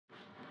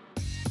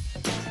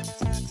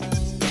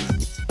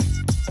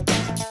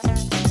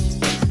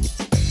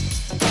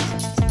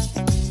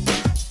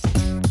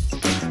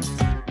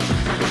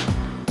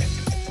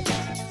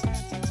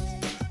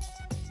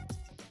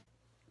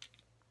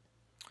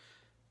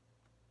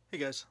Hey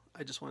guys,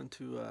 I just wanted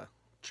to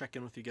check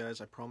in with you guys.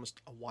 I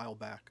promised a while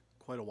back,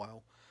 quite a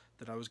while,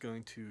 that I was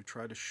going to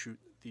try to shoot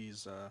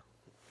these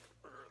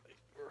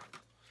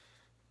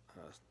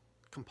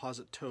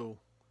composite toe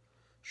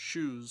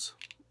shoes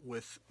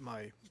with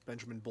my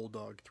Benjamin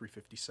Bulldog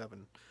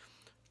 357.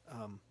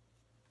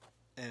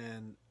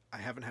 And I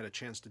haven't had a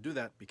chance to do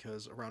that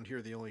because around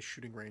here the only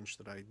shooting range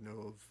that I know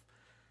of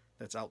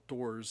that's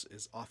outdoors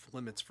is off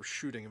limits for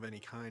shooting of any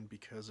kind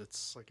because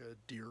it's like a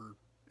deer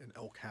and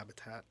elk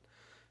habitat.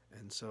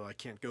 And so I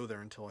can't go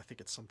there until I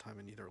think it's sometime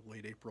in either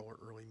late April or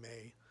early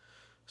May.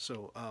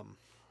 So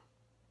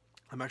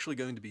I'm actually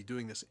going to be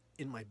doing this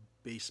in my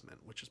basement,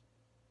 which is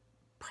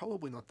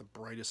probably not the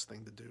brightest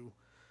thing to do.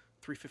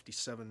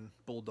 357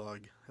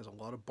 Bulldog has a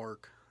lot of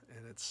bark,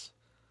 and it's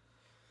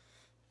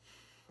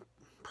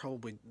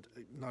probably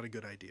not a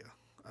good idea.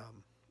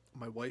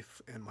 My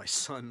wife and my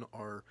son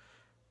are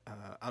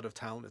out of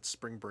town. It's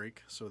spring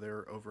break, so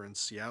they're over in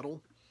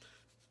Seattle,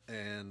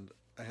 and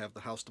I have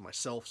the house to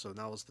myself, so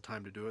now is the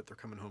time to do it. They're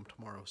coming home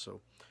tomorrow, so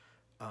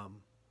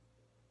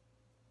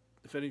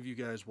if any of you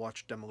guys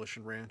watch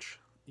Demolition Ranch,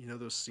 you know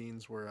those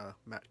scenes where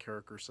Matt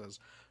Carricker says,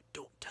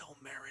 "Don't tell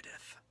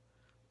Meredith."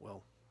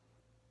 Well,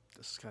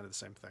 this is kind of the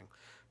same thing.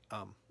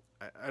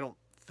 I don't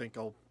think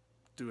I'll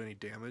do any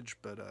damage,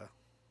 but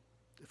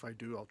if I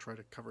do, I'll try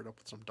to cover it up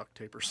with some duct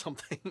tape or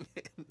something,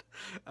 and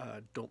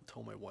don't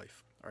tell my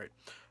wife. All right,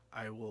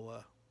 I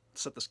will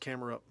set this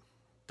camera up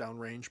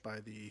downrange by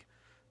the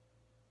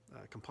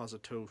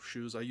composite toe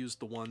shoes. I used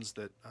the ones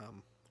that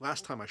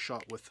last time I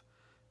shot with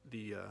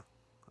the I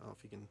don't know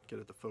if you can get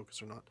it to focus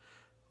or not.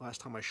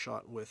 Last time I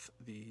shot with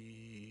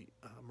the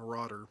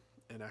Marauder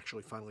and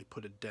actually finally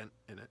put a dent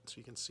in it, so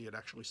you can see it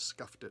actually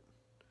scuffed it.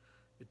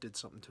 It did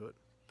something to it.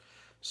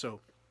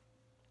 So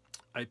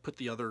I put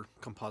the other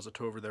composite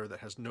toe over there that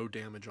has no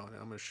damage on it.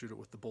 I'm going to shoot it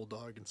with the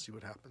Bulldog and see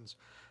what happens.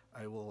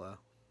 I will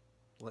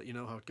let you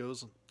know how it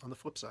goes on the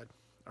flip side.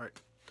 All right,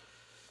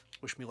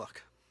 wish me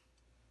luck.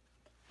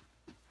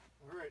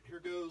 All right, here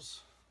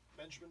goes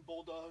Benjamin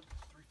Bulldog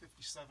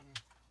 357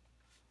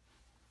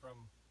 from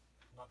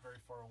not very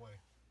far away.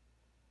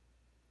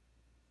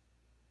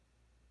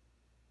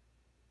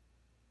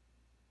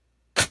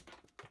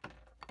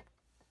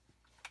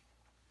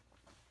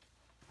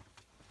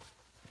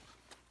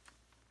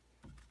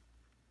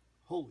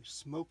 Holy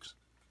smokes.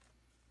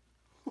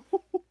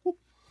 All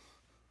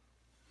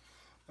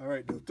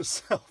right, note to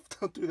self,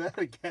 don't do that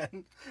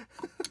again.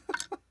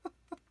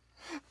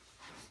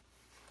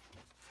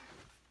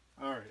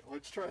 All right,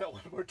 let's try that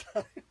one more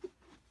time.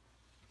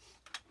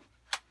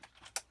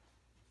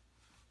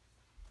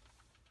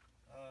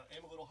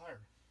 Aim a little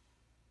higher.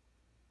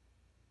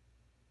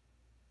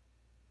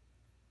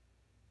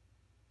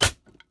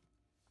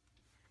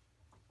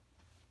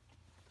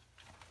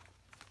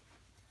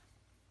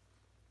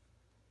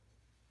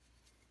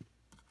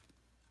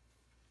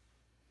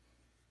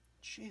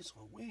 Jeez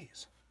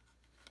Louise.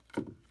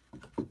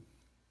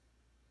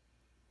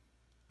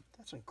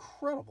 That's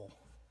incredible.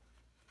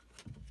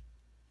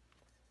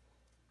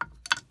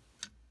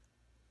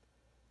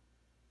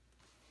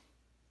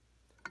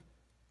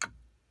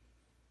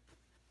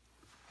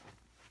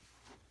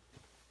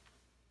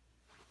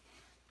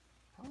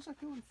 How's that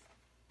going?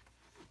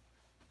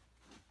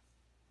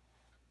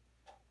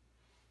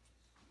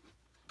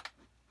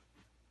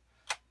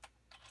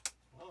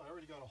 Well, I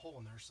already got a hole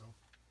in there, so.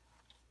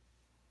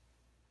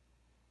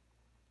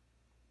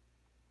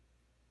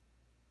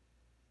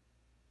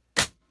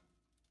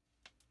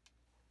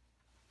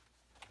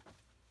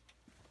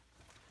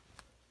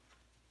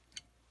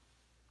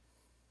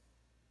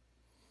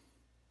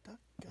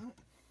 Doggone it.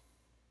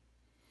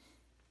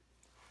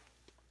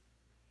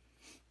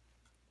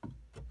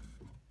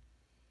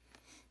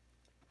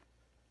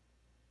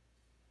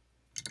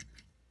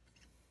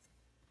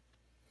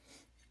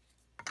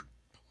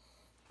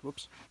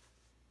 Whoops.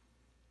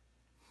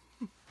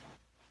 I'm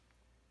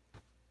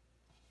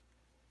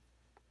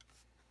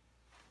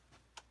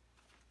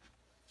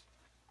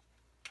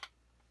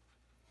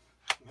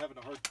having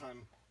a hard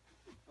time.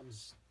 I'm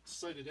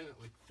sighted in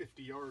at like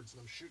 50 yards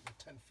and I'm shooting at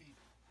 10 feet.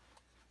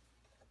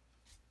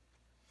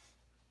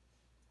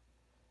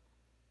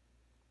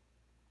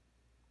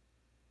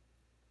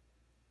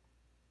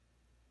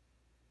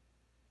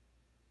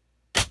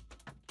 I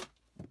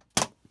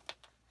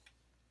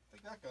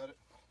think that got it.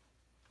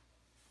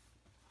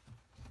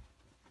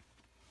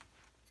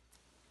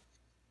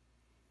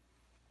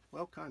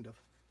 Well, kind of.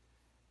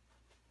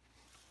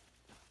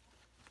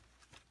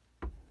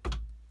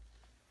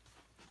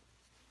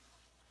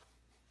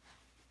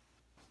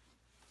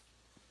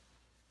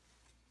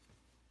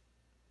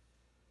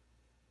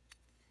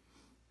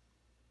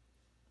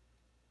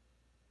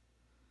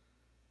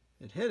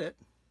 It hit it,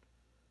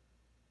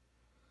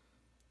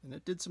 and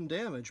it did some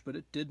damage, but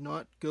it did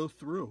not go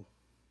through.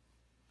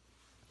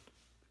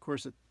 Of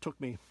course, it took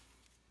me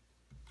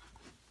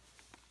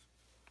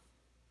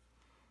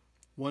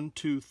 1,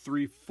 2,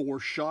 3, 4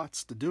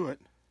 shots to do it.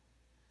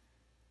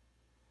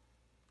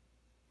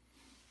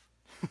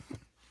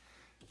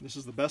 This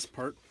is the best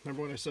part.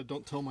 Remember when I said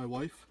don't tell my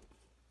wife?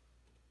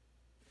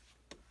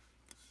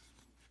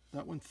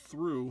 that went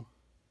through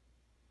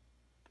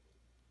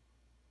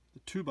the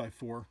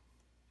 2x4, or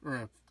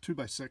a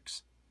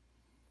 2x6,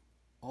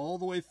 all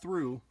the way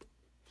through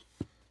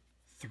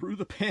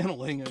the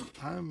paneling, and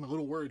I'm a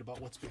little worried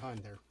about what's behind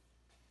there.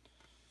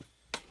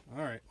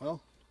 All right,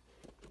 well,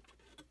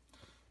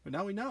 but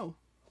now we know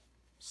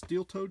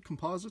steel-toed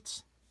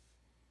composites,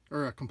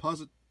 or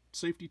composite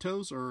safety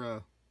toes,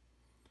 are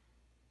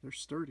they're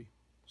sturdy.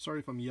 Sorry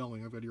if I'm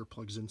yelling. I've got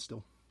earplugs in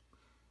still.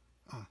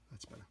 Ah,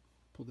 that's better.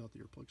 Pulled out the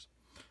earplugs.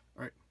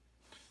 All right.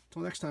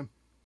 Until next time.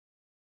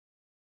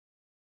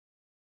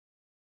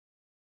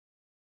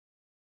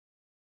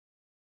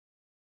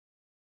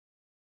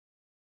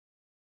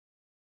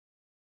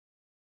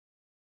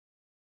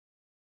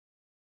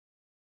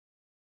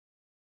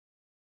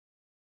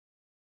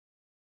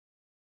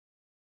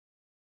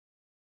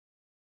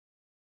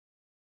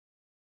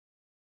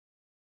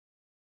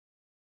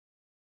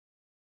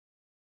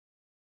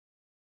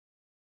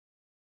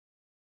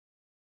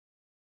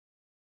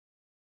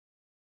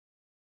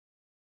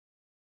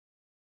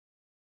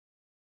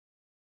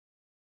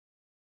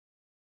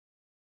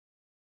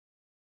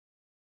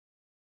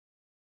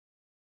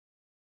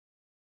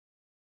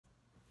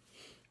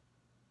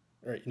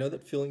 All right, you know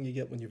that feeling you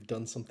get when you've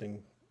done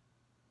something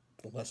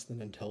less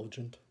than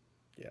intelligent?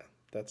 Yeah,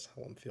 that's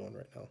how I'm feeling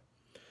right now.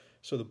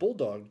 So the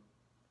Bulldog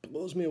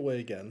blows me away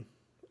again.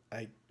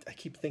 I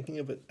keep thinking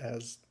of it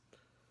as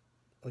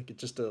like it's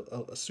just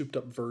a souped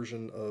up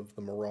version of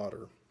the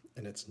Marauder,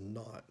 and it's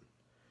not.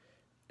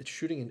 It's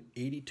shooting an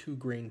 82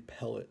 grain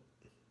pellet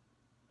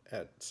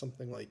at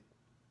something like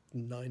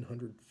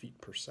 900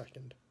 feet per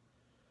second.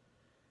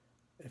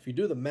 If you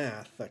do the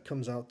math, that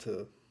comes out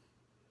to,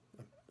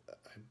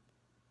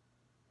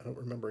 I don't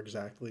remember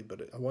exactly,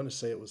 but I want to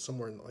say it was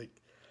somewhere in like,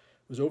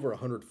 it was over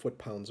 100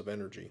 foot-pounds of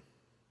energy.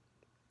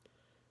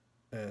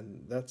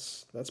 And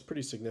that's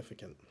pretty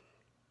significant.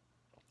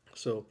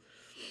 So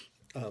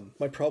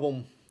my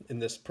problem in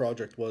this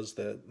project was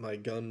that my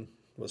gun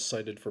was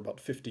sighted for about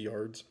 50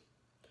 yards,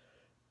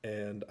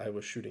 and I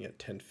was shooting at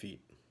 10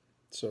 feet.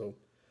 So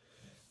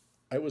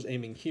I was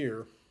aiming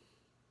here.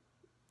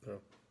 Oh,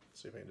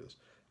 let's see if I can do this.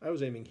 I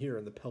was aiming here,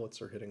 and the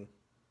pellets are hitting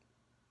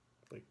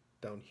like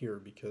down here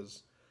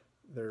because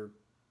they're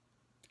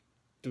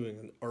doing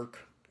an arc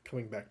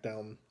coming back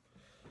down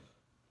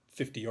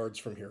 50 yards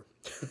from here.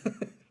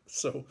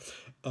 So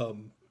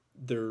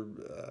they're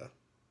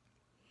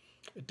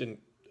it didn't,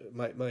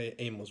 my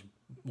aim was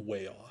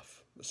way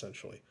off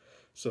essentially.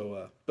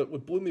 So but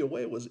what blew me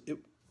away was it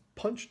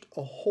punched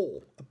a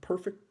hole, a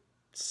perfect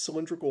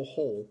cylindrical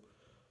hole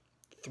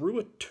through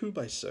a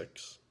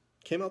 2x6,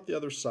 came out the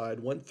other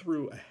side, went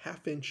through a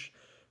half-inch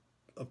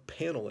of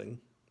paneling,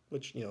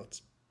 which, you know,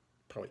 it's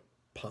probably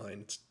pine,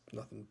 it's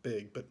nothing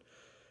big, but,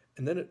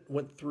 and then it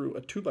went through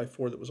a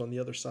 2x4 that was on the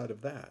other side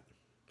of that.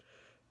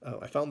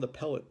 I found the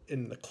pellet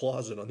in the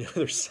closet on the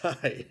other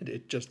side.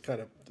 It just kind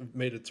of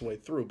made its way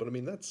through, but I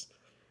mean, that's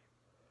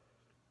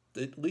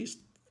at least,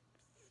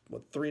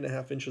 what,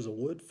 3.5 inches of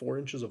wood, 4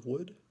 inches of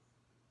wood.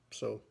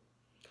 So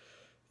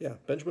yeah,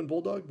 Benjamin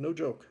Bulldog, no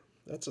joke.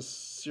 That's a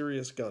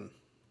serious gun.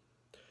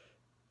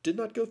 Did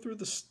not go through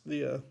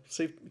the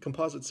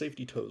composite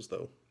safety toes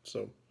though,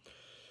 so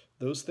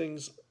those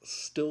things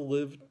still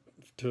live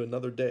to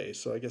another day.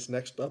 So I guess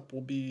next up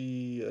will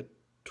be a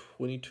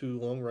 22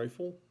 long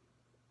rifle,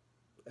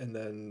 and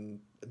then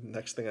the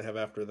next thing I have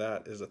after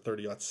that is a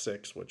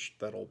 30-06, which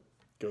that'll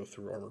go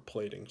through armor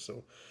plating.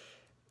 So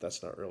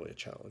that's not really a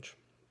challenge,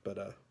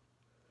 but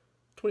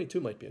 22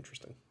 might be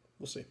interesting.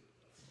 We'll see.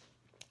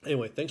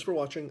 Anyway, thanks for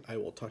watching. I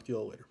will talk to you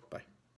all later. Bye.